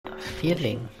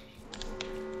feeling?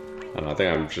 I don't know, I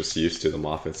think I'm just used to the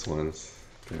Moffats ones.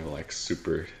 They're like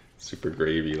super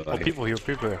gravy like. Oh, people here,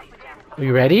 people here. Are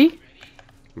you ready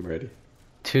I'm ready.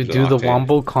 to There's do an the octane.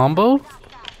 wombo combo?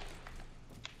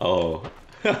 Oh.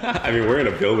 I mean, we're in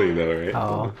a building though, right?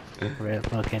 Oh,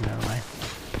 rip. Okay, never mind.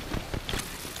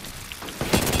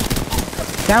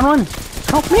 Down one!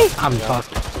 Help me! I'm fucked.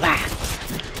 Ah.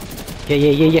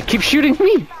 Yeah. Keep shooting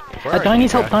me! Where are Donnie you,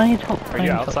 needs help, guy? Donnie needs help. Are Donnie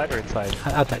you needs outside or inside?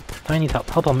 help. Outside. Donnie needs help.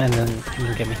 Help him and then you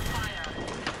can get me.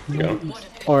 Go.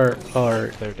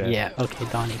 Or, They're dead. yeah, okay,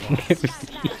 Donnie can get me.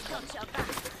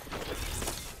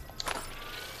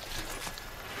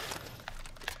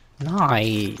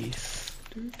 Nice.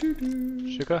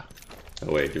 Sugar?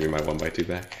 Oh wait, give me my 1x2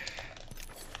 back.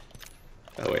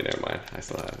 Oh wait, never mind. I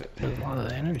still have it. There's a lot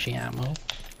of energy ammo.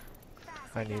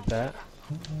 I need that.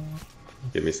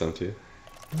 Give me some too.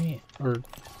 Me or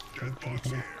drink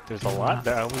something. There's a lot.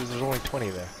 There's only 20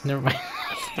 there. Never mind.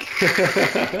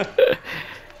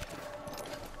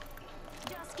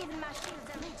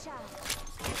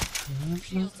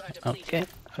 Okay,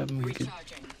 I'm good.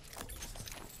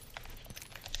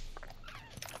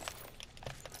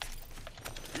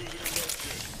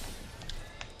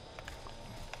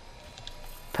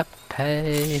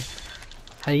 Pepe.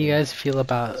 How do you guys feel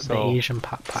about the Asian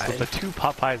pot pie? So the 2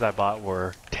 pot pies I bought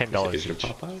were $10 Asian each.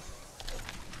 Popeyes?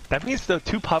 That means the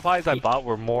 2 pot pies I bought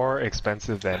were more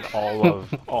expensive than all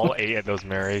 8 of those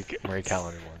Marie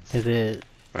Calendar ones. Is it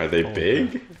Are they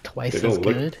big? twice They as don't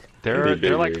look- good? They're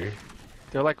bigger.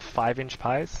 like 5-inch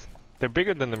pies. They're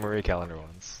bigger than the Marie Calendar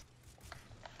ones.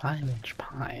 5-inch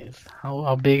pies.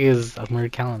 How big is a Marie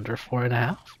Calendar?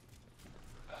 4.5?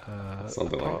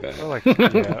 Something like that. They're like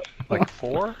yeah, like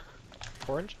 4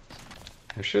 inches.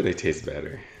 I'm sure they taste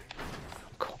better.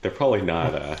 They're probably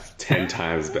not 10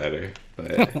 times better,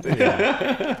 but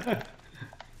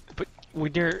But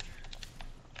when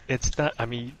it's not. I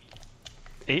mean,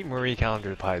 8 Marie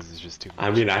Calendar pies is just too much. I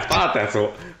mean, I thought that's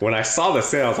what, when I saw the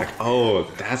sale, I was like, oh,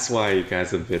 that's why you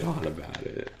guys have been on about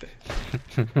it.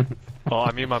 Well,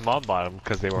 I mean, my mom bought them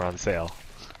because they were on sale.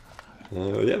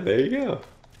 Yeah, there you go.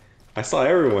 I saw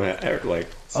everyone, like,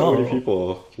 so many Oh.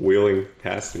 people wheeling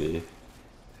past me.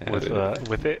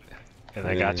 With it, and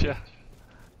I got you.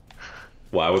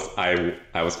 Well,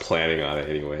 I was planning on it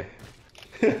anyway.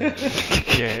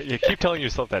 Yeah, you keep telling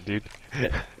yourself that, dude.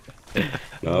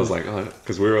 No, I was like, oh,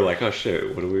 because we were like, oh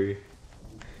shit, what do we?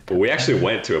 Well, we actually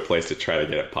went to a place to try to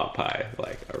get a pot pie,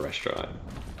 like a restaurant.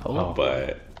 Oh.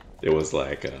 But it was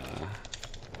like,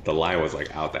 the line was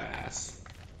like out the ass.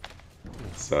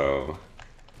 So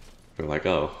we're like,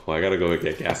 oh, well, I gotta go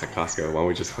get gas at Costco. Why don't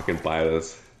we just fucking buy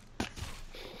those?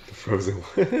 The frozen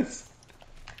ones.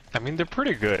 I mean, they're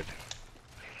pretty good.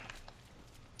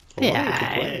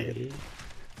 Yeah.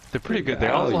 They're pretty good. They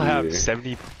also have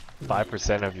Value.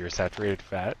 75% of your saturated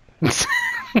fat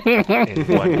in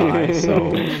one pie, so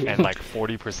and like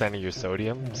 40% of your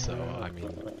sodium. So I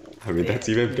mean, that's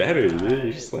even better.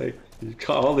 You just like you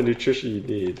got all the nutrition you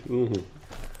need. Mm.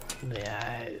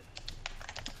 Yeah.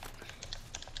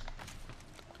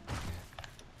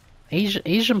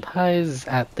 Asian pies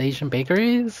at the Asian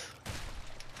bakeries?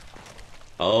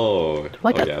 Oh,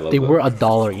 Like oh yeah, I love they those. were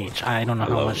 $1 each. I don't know I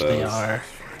how love much they those. are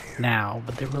now,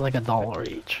 but they were like $1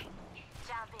 each.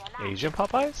 Asian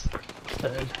Popeyes? For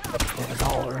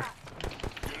 $1.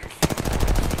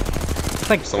 It's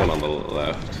like Someone on the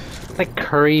left. it's like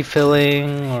curry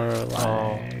filling or like.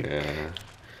 Oh. Yeah,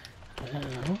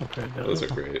 those are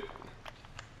great.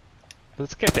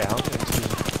 Let's get down.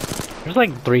 There's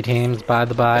like 3 teams by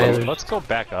the by. Oh, There's- Let's go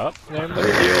back up. Let me heal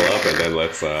up and then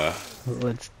let's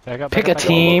Let's Back up, pick back a up, back up.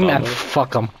 team Combo, and combo.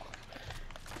 fuck them.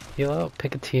 Heal up,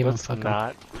 pick a team Let's and fuck them.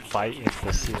 not fight in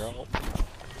the cereal.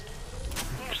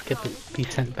 Just get be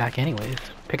sent back anyways.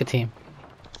 Pick a team.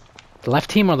 The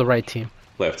left team or the right team?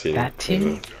 left team. That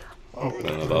team? No,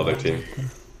 the other team.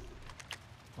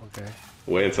 Okay.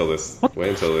 Wait until this. Wait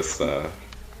until this. Cereal.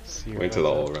 Wait until the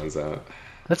all runs out.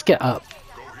 Let's get up.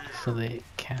 So they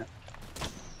can't.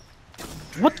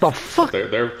 What the fuck?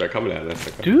 They're coming at us.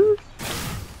 They're coming. Dude?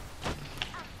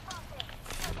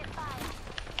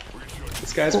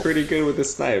 This guy's pretty good with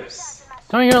his snipes.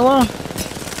 Don't you're alone.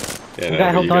 Yeah, We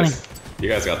gotta help you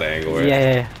guys got the angle, right?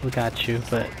 Yeah, we got you,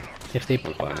 but if they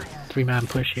I'm fine. 3-man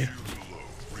push you,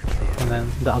 and then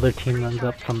the other team runs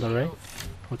up from the right,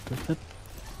 what does it?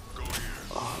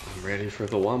 Oh, I'm ready for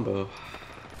the wombo.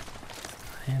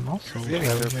 I am also Getting very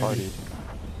third ready. party.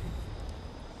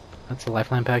 That's a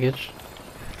lifeline package.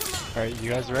 Alright,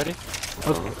 you guys ready?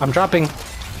 Oh, I'm dropping.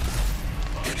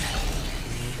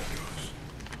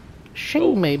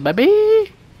 Shing me,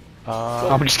 baby!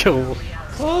 I'm just kidding.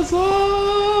 Huzzah!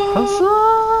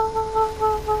 Huzzah!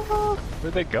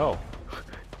 did they go?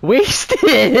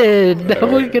 Wasted! Now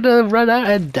we're Alright. gonna run out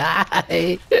and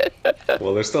die.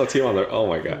 Well, there's still a team on there. Oh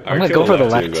my god. I'm gonna go for the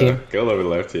left team. Though. Go over the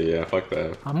left team, yeah, fuck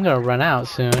them. I'm gonna run out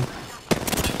soon. Me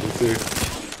too.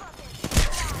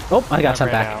 Oh, I got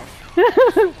sent ran back. out.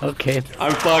 Okay.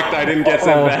 I'm fucked, I didn't get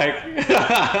sent back.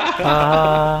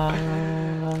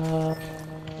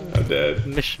 I'm dead.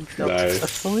 Mission failed Nice.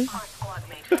 successfully.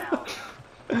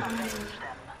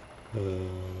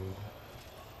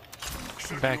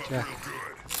 Back, Jack.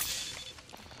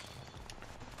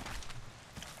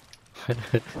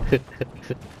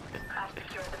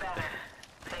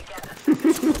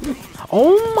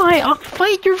 Oh my! I'll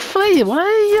fight your fight. Why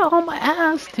are you on my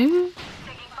ass, dude?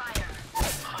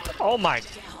 Oh my!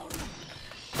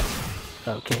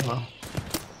 Okay, well,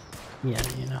 yeah,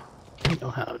 you know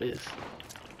how it is.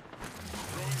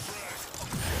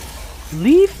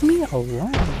 Leave me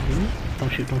alone, dude. Don't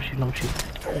shoot, don't shoot, don't shoot.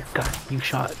 Oh god, you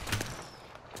shot.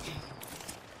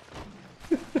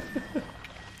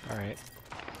 Alright.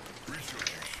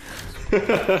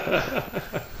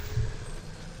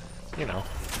 You know.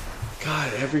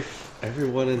 God,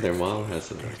 everyone and their mom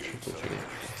has a triple thing.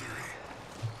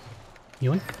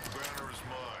 Yoink.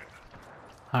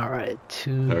 Alright,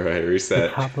 to Alright, the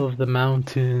reset. top of the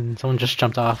mountain. Someone just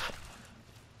jumped off.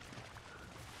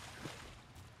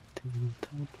 To the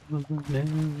top of the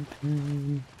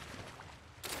mountain.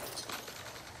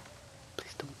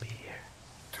 Please don't be here.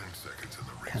 10 seconds in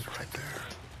the 10 race right seconds. there.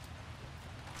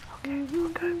 Okay, we're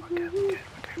good, we're good, we're good,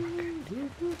 we're good,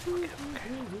 we're good.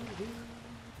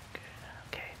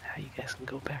 Okay, now you guys can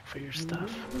go back for your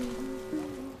stuff.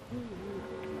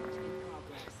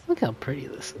 Look how pretty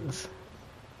this is.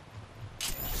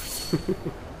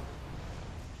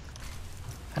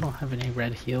 I don't have any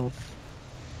red heels.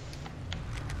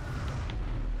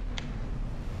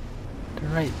 They're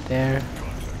right there.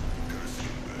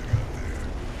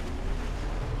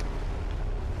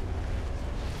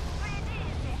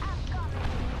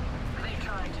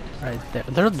 Right there.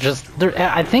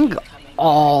 I think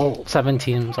all 7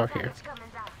 teams are here.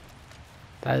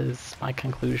 That is my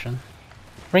conclusion.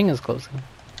 Ring is closing.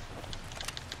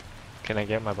 Can I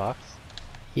get my box?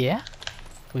 Yeah.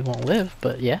 We won't live,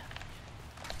 but yeah.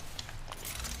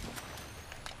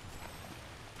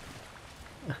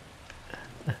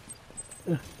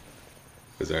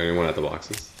 Is there anyone at the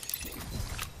boxes?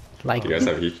 Like Do you guys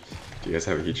have heat? Do you guys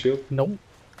have a heat shield? Nope.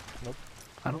 Nope.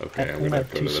 I don't. Okay, I I'm only gonna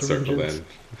have go 2 to the circle syringes.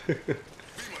 then.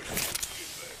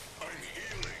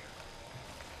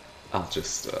 I'll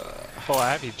just Oh,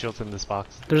 I have heat shields in this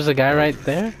box. There's a guy right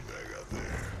there.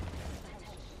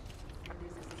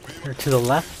 Or to the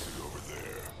left.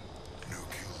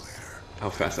 how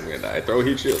fast I'm gonna die. Throw a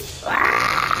heat shield.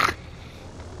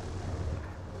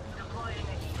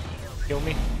 Kill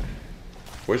me.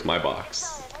 Where's my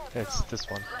box? It's this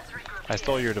one. I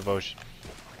stole your devotion.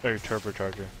 Or your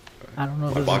turbocharger. I don't know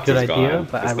if My this is a box good is idea, gone.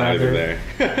 but It's I'd not even rather there.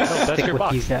 No, that's stick your with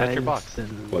box. you guys. That's your box.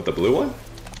 than- What, the blue one?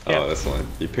 Yeah. Oh, this one.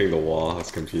 You pinged the wall. I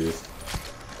was confused.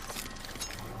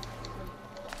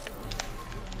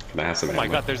 Can I have some Oh my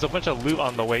ammo? god, there's a bunch of loot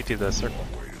on the way to the circle.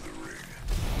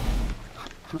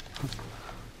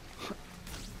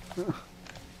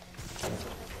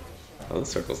 Oh, the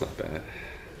circle's not bad.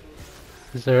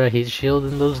 Is there a heat shield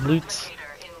in those loots?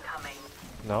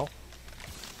 No?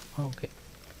 Okay.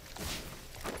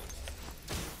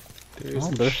 There's Well,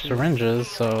 the there's shit. syringes,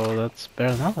 so that's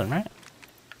better than nothing, right?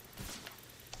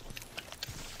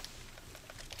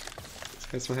 These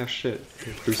guys don't have shit.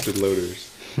 They're boosted loaders.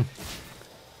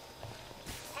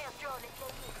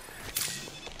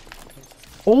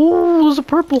 Oh, there's a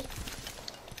purple.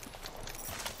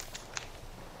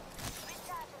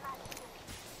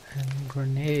 And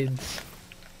grenades.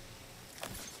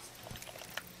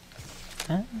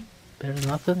 Better than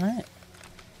nothing, right?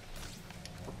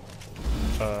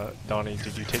 Donnie,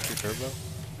 did you take your turbo?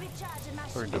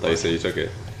 Or I thought you said you took it.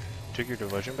 took your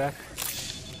devotion back?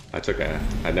 I took a.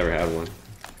 I never had one.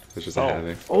 It's just a Oh.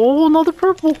 having. Oh, another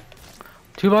purple.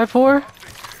 2x4.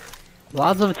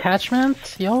 Lots of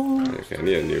attachments, yo. Okay, I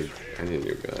need a new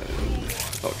gun.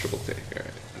 Oh, triple take.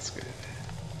 Alright, that's good.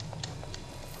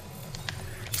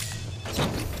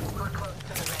 We're close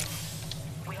to the ring.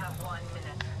 We have 1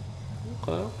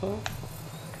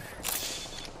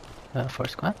 minute.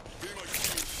 First squad.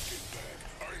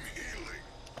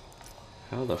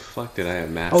 How the fuck did I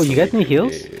amass? Oh, you so guys many need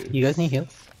heals? grenades? You guys need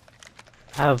heals?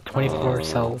 I have 24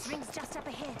 cells. Rings just up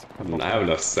ahead. I have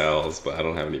enough cells, but I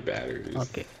don't have any batteries.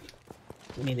 Okay.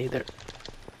 Me neither.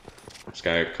 This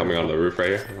guy coming on the roof right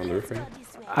here. On the roof right here.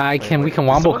 We can Is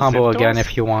wombo someone combo zip again those?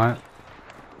 if you want.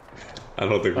 I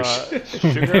don't think we should.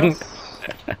 Sugar us?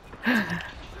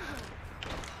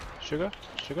 Sugar?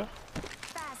 Sugar?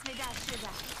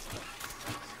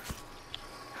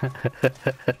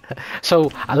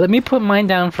 So let me put mine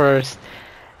down first,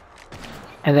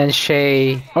 and then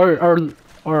Shay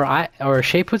or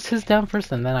Shay puts his down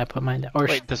first, and then I put mine down. Or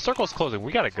Wait, the circle's closing.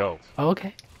 We gotta go. oh,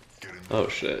 okay, Oh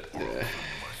shit. Yeah.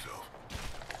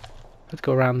 let's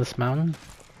go around this mountain.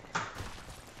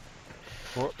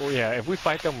 Well, yeah, if we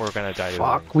fight them, we're gonna die.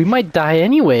 Fuck, we might die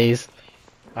anyways.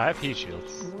 I have heat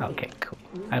shields. Okay, cool.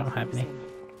 I don't have any.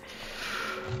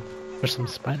 There's some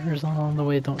spiders on the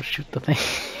way. Don't shoot the thing.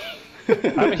 I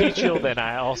have a heat shield and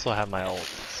I also have my ult,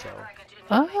 so...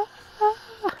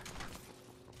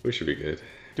 We should be good.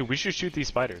 Dude, we should shoot these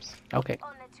spiders. Okay.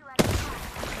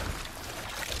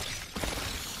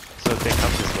 So if they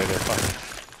come this way, they're fine.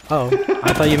 Oh,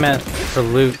 I thought you meant for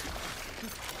loot.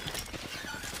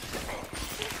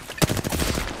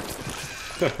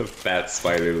 Fat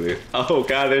spider loot. Oh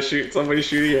god, somebody's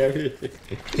shooting at me.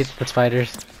 Hit the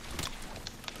spiders.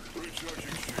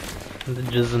 And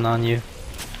they're jizzing on you.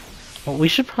 Well, we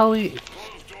should probably...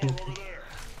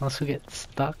 Unless we get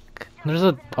stuck. There's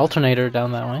an alternator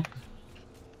down that way.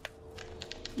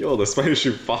 Yo, the spiders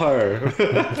shoot far.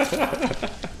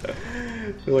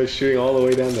 They're like shooting all the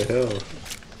way down the hill.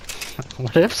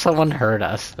 What if someone heard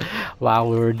us while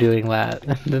we were doing that?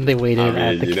 And then they waited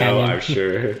at the canyon.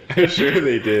 I'm sure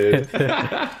they did.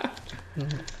 Yeah.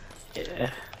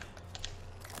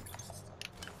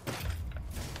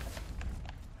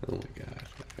 Oh my god.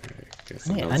 Alright, guess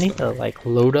Yeah, I'm I need to sorry. like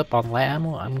load up on light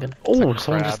ammo. I'm gonna. Oh,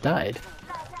 someone just crab. died.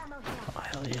 Oh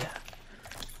hell yeah!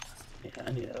 Yeah,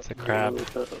 I need It's a crab.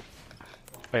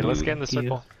 Wait, let's get in the Thank you.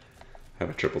 circle. Have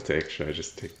a triple take. Should I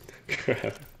just take the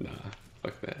crab? Nah,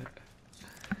 fuck that.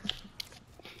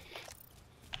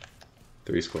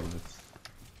 3 squads.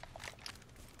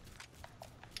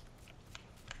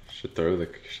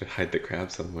 Should hide the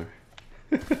crab somewhere.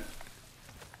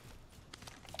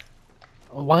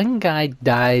 One guy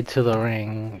died to the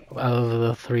ring of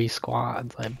the 3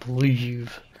 squads, I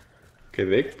believe. Okay,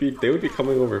 they would be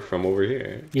coming over from over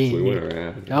here. Yeah, So we yeah. went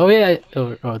around. Oh yeah.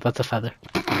 Oh, that's a feather.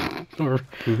 Or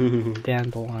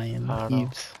dandelion I don't know.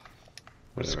 leaves.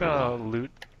 We're just Whatever. gonna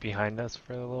loot behind us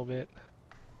for a little bit.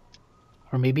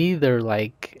 Or maybe they're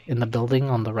like in the building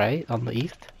on the right, on the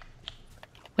east.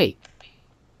 Wait.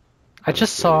 I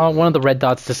just saw one of the red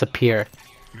dots disappear.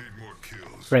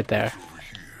 Right there.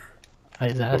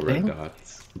 Is that a Oh, red thing?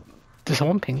 dots. Did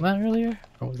someone ping that earlier?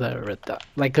 Or was that a red dot?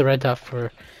 Like the red dot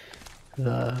for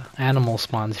the animal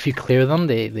spawns. If you clear them,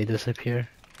 they disappear.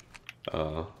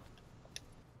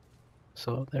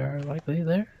 So they're likely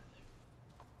there.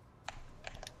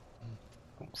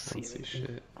 Don't see Don't see anything.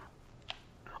 shit.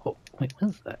 Oh, wait, what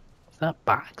is that? Is that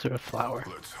box or a flower?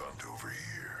 Let's hunt over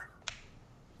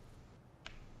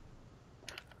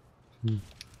here.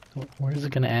 Where is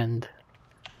it gonna end?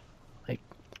 Like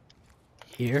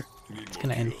here? It's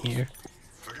gonna end here.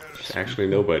 There's actually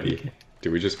nobody.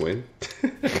 Did we just win?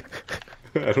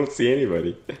 I don't see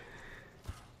anybody.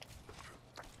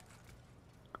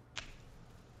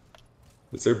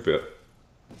 Is there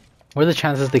What are the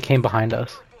chances they came behind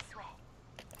us?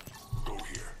 Go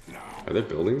here now. Are there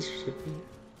buildings or something?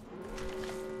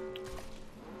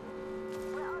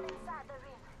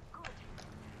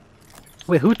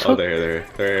 Wait, who Oh, took?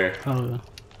 there. Oh,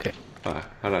 okay. How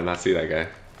did I not see that guy?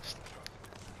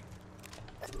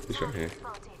 He's right here.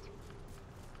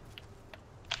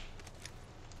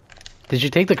 Did you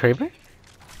take the Kraber?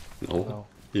 No. No.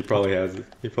 He probably has it.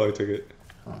 He probably took it.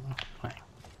 Oh, fine.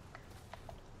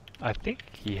 I think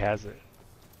he has it.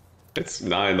 It's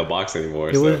not in the box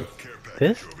anymore, It so was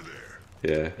this? Over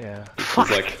there. yeah. Yeah. Fuck.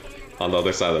 It's like on the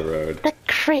other side of the road. That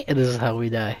crate. This is how we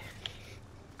die.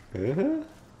 Uh-huh.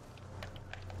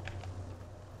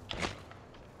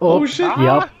 Oh, shit.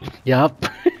 Yup. Yup.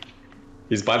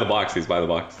 He's by the box. He's by the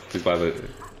box. He's by the.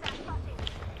 Not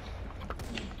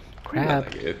Crap.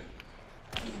 that good.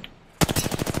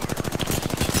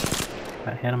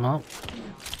 I hit him up.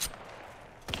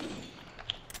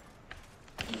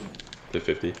 The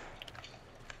 50.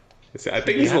 I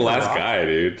think he's the last guy,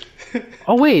 dude.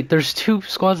 Oh wait, there's 2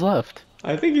 squads left.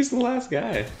 I think he's the last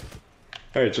guy.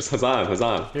 Alright, just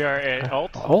Hazan. Here are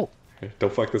ult. Oh, Here,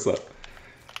 don't fuck this up.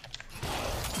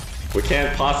 We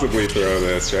can't possibly throw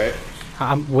this, right?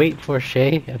 I'm wait for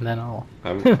Shay and then I'll.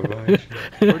 I'm behind you.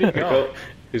 Where'd he Alright, go? go.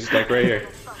 He's like right here.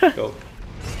 Go.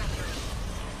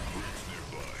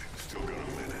 Still got a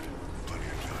minute. Plenty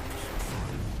of time.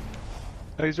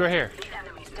 Oh, he's right here. The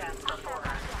enemy stands before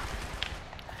us.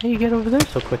 How you get over there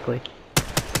so quickly?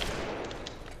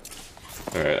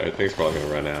 Alright, I think he's probably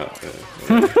gonna run out.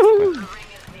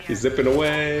 He's zipping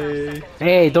away.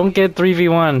 Hey, don't get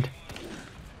 3v1.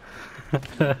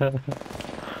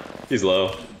 He's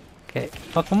low. Okay,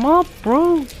 fuck him up,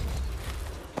 bro.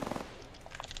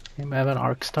 He might have an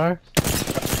arc star.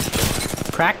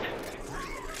 Cracked.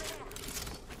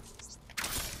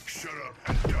 Shut up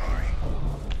and die.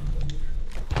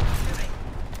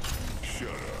 Shut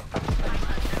up.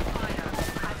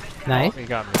 Nice. He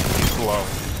got me. He's low.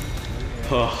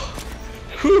 Oh.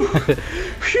 Whew.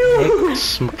 Phew.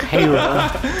 Smokera.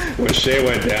 When Shay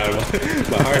went down,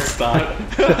 my heart stopped.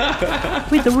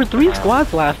 Wait, there were 3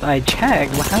 squads last I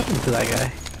checked. What happened to that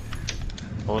guy?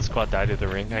 Whole squad died at the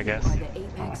ring, I guess. By the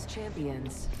Apex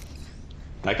champions.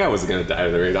 That guy was gonna die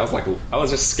to the ring. I was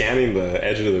just scanning the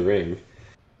edge of the ring,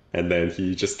 and then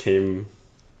he just came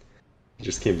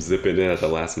zipping in at the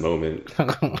last moment.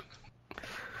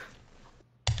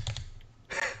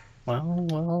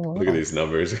 Well. Look at these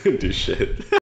numbers. Do shit.